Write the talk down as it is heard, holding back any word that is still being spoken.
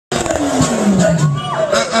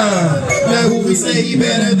homie say he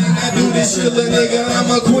better than I do this shit, little nigga.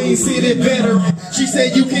 I'm a Queen City veteran. She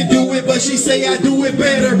say you can do it, but she say I do it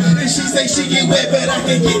better. And she say she get wet, but I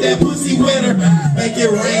can get that pussy wetter. Make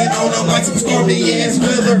it rain on them like some stormy ass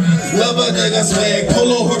weather. Love a nigga swag,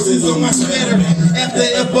 polo horses on my sweater. After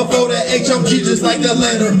F before the H, I'm G just like the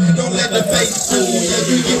letter. Don't let the face fool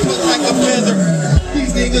you, you get put like a feather.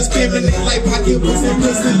 These niggas criminal like pocketbooks and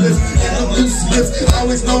pussy lips. And them loose lips,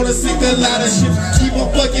 always known to sink a lot of shit. Keep on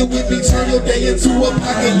fucking with me, turn your day into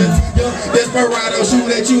apocalypse. Young desperado, shoot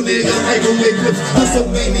at you niggas like a clips. Hustle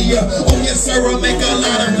mania, oh yes sir, I make a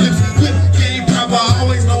lot of flips. Whip game proper,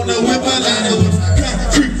 always known to whip a lot of whips.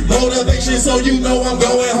 Concrete motivation, so you know I'm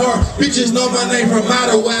going hard. Bitches know my name from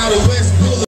out of Wild West.